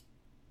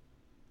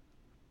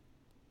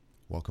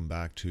Welcome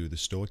back to the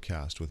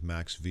StoiCast with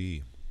Max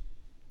V.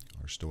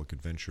 Our Stoic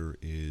adventure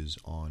is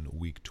on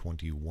week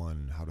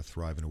 21, How to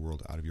Thrive in a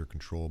World Out of Your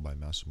Control by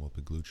Massimo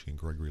Piglucci and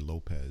Gregory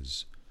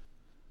Lopez.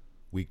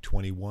 Week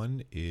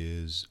 21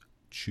 is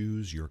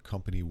Choose Your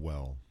Company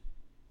Well.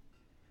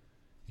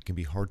 It can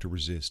be hard to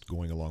resist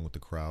going along with the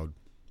crowd.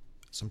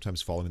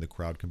 Sometimes following the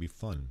crowd can be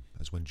fun,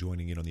 as when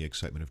joining in on the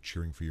excitement of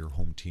cheering for your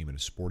home team in a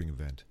sporting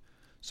event.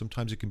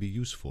 Sometimes it can be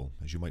useful,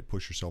 as you might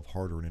push yourself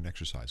harder in an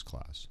exercise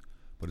class,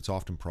 but it's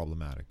often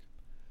problematic.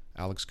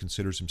 Alex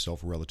considers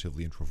himself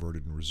relatively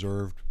introverted and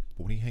reserved,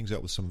 but when he hangs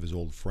out with some of his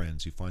old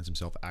friends, he finds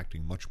himself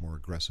acting much more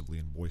aggressively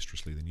and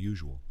boisterously than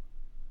usual.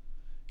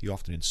 He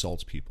often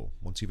insults people,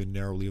 once even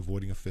narrowly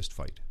avoiding a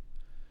fistfight.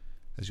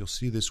 As you'll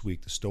see this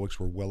week, the Stoics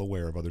were well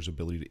aware of others'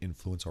 ability to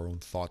influence our own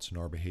thoughts and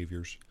our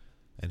behaviors,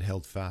 and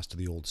held fast to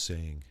the old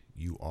saying,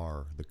 "You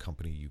are the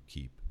company you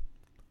keep."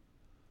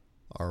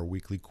 Our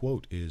weekly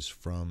quote is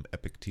from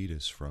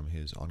Epictetus from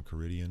his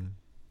Enchiridion.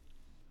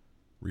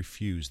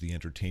 "Refuse the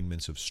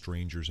entertainments of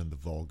strangers and the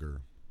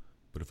vulgar,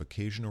 but if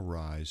occasion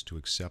arise to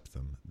accept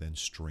them, then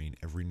strain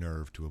every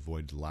nerve to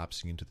avoid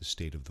lapsing into the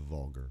state of the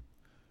vulgar.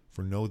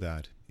 For know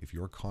that, if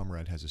your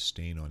comrade has a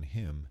stain on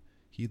him,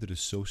 he that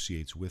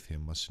associates with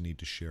him must need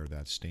to share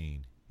that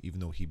stain,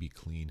 even though he be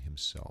clean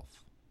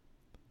himself."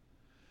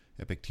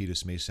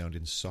 Epictetus may sound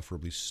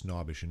insufferably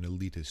snobbish and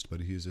elitist,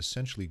 but he is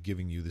essentially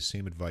giving you the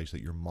same advice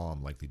that your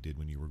mom likely did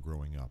when you were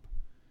growing up.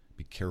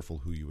 Be careful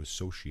who you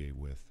associate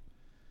with.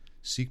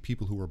 Seek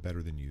people who are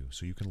better than you,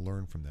 so you can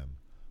learn from them.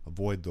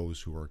 Avoid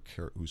those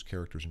whose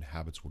characters and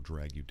habits will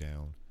drag you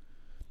down.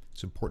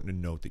 It's important to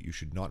note that you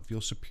should not feel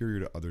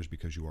superior to others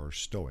because you are a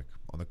Stoic.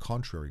 On the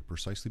contrary,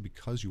 precisely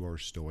because you are a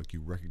Stoic, you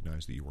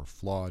recognize that you are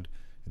flawed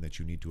and that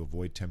you need to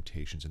avoid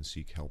temptations and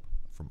seek help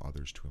from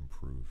others to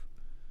improve.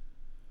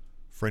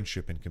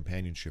 Friendship and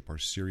companionship are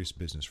serious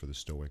business for the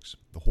Stoics.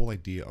 The whole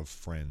idea of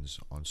friends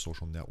on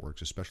social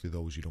networks, especially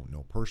those you don't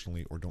know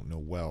personally or don't know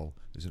well,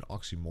 is an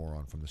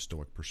oxymoron from the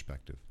Stoic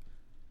perspective.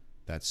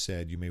 That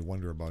said, you may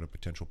wonder about a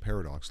potential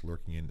paradox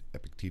lurking in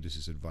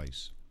Epictetus'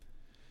 advice.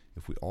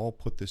 If we all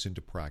put this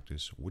into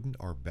practice, wouldn't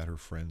our better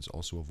friends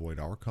also avoid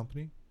our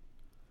company?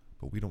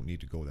 But we don't need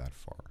to go that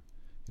far.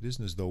 It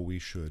isn't as though we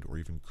should or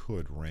even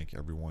could rank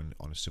everyone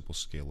on a simple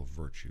scale of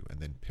virtue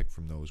and then pick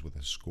from those with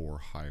a score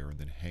higher and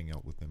then hang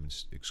out with them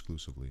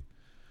exclusively.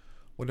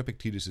 What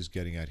Epictetus is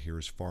getting at here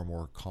is far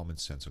more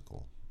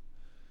commonsensical.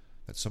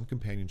 That some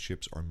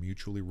companionships are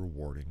mutually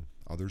rewarding,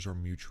 others are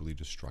mutually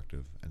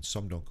destructive, and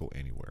some don't go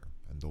anywhere,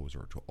 and those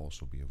are to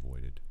also be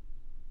avoided.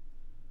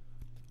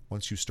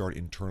 Once you start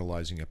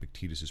internalizing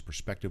Epictetus'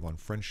 perspective on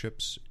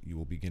friendships, you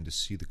will begin to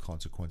see the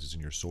consequences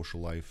in your social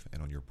life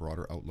and on your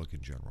broader outlook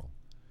in general.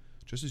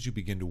 Just as you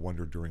begin to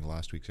wonder during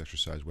last week's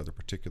exercise whether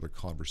particular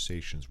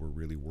conversations were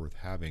really worth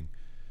having,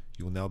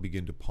 you will now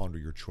begin to ponder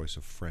your choice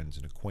of friends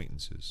and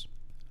acquaintances.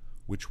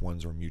 Which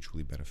ones are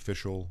mutually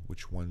beneficial?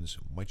 Which ones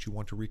might you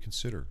want to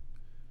reconsider?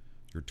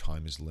 Your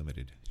time is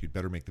limited. You'd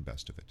better make the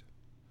best of it.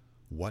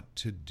 What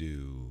to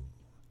do?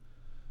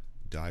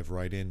 Dive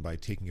right in by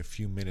taking a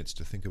few minutes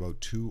to think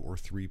about 2 or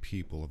 3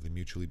 people of the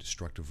mutually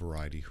destructive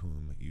variety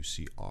whom you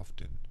see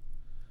often.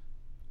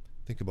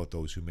 Think about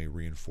those who may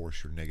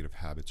reinforce your negative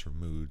habits or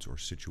moods or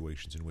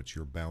situations in which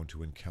you're bound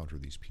to encounter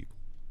these people.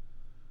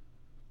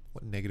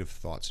 What negative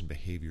thoughts and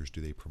behaviors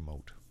do they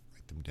promote?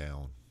 Write them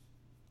down.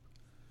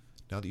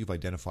 Now that you've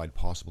identified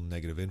possible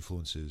negative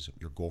influences,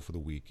 your goal for the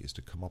week is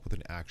to come up with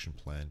an action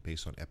plan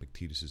based on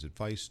Epictetus'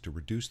 advice to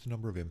reduce the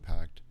number of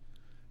impact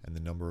and the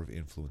number of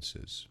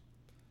influences.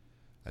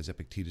 As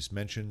Epictetus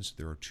mentions,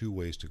 there are 2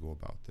 ways to go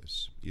about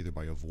this, either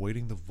by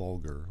avoiding the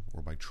vulgar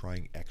or by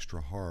trying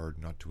extra hard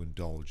not to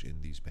indulge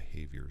in these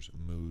behaviors,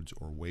 moods,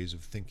 or ways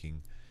of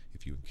thinking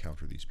if you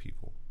encounter these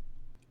people.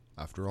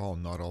 After all,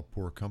 not all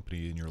poor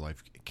company in your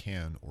life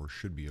can or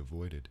should be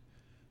avoided.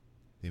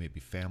 They may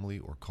be family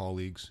or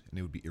colleagues, and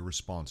it would be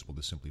irresponsible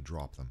to simply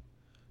drop them.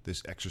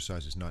 This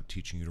exercise is not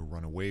teaching you to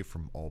run away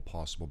from all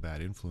possible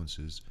bad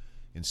influences.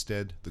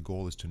 Instead, the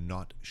goal is to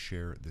not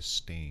share the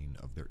stain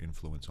of their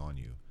influence on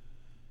you.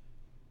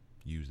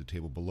 Use the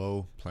table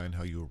below. Plan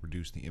how you will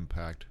reduce the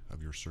impact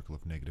of your circle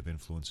of negative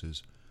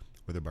influences,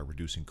 whether by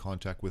reducing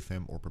contact with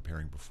them or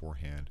preparing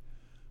beforehand.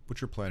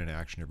 Put your plan in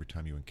action every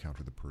time you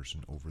encounter the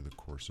person over the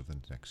course of the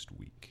next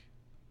week.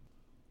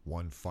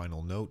 One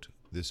final note,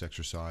 this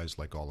exercise,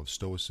 like all of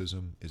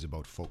Stoicism, is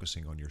about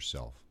focusing on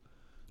yourself.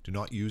 Do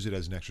not use it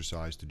as an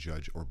exercise to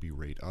judge or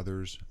berate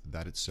others.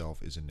 That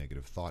itself is a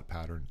negative thought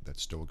pattern that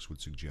Stoics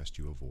would suggest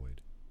you avoid.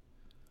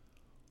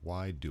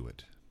 Why do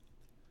it?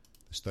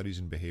 The studies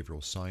in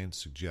behavioral science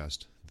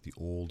suggest that the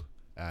old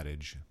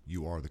adage,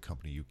 "You are the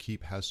company you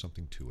keep," has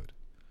something to it.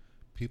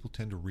 People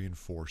tend to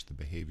reinforce the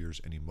behaviors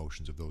and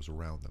emotions of those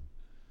around them.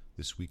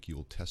 This week you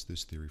will test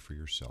this theory for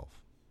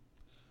yourself.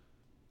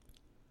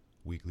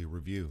 Weekly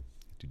review.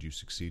 Did you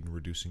succeed in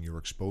reducing your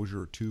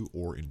exposure to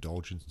or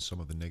indulgence in some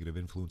of the negative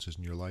influences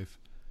in your life?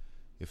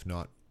 If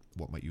not,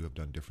 what might you have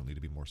done differently to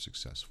be more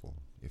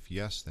successful? If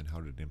yes, then how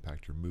did it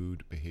impact your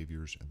mood,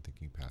 behaviors, and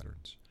thinking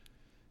patterns?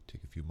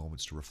 Take a few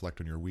moments to reflect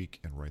on your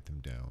week and write them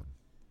down.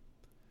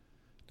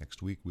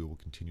 Next week, we will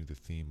continue the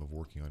theme of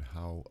working on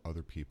how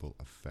other people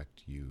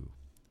affect you.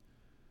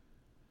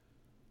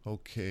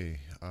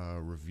 Okay,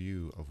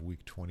 review of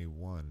week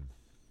 21.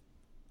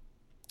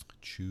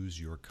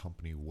 Choose your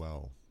company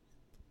well.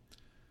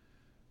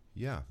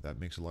 Yeah,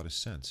 that makes a lot of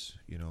sense.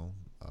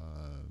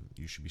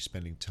 You should be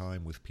spending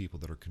time with people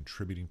that are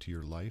contributing to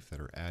your life, that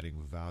are adding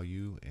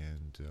value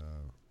and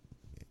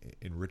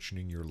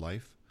enriching your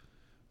life.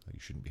 You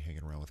shouldn't be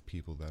hanging around with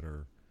people that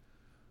are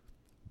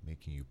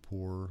making you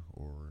poor,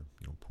 or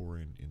poor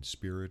in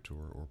spirit,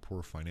 or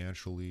poor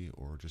financially,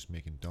 or just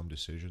making dumb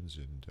decisions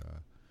and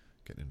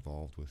getting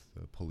involved with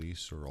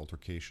police or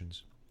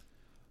altercations.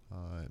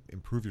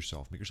 Improve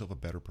yourself, make yourself a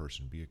better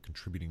person, be a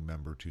contributing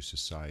member to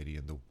society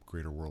and the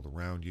greater world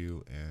around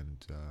you,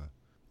 and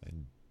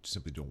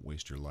simply don't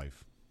waste your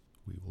life.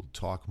 We will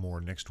talk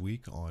more next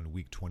week on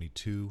week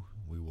 22.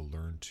 We will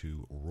learn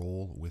to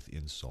roll with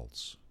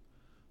insults.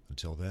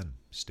 Until then,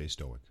 stay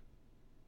stoic.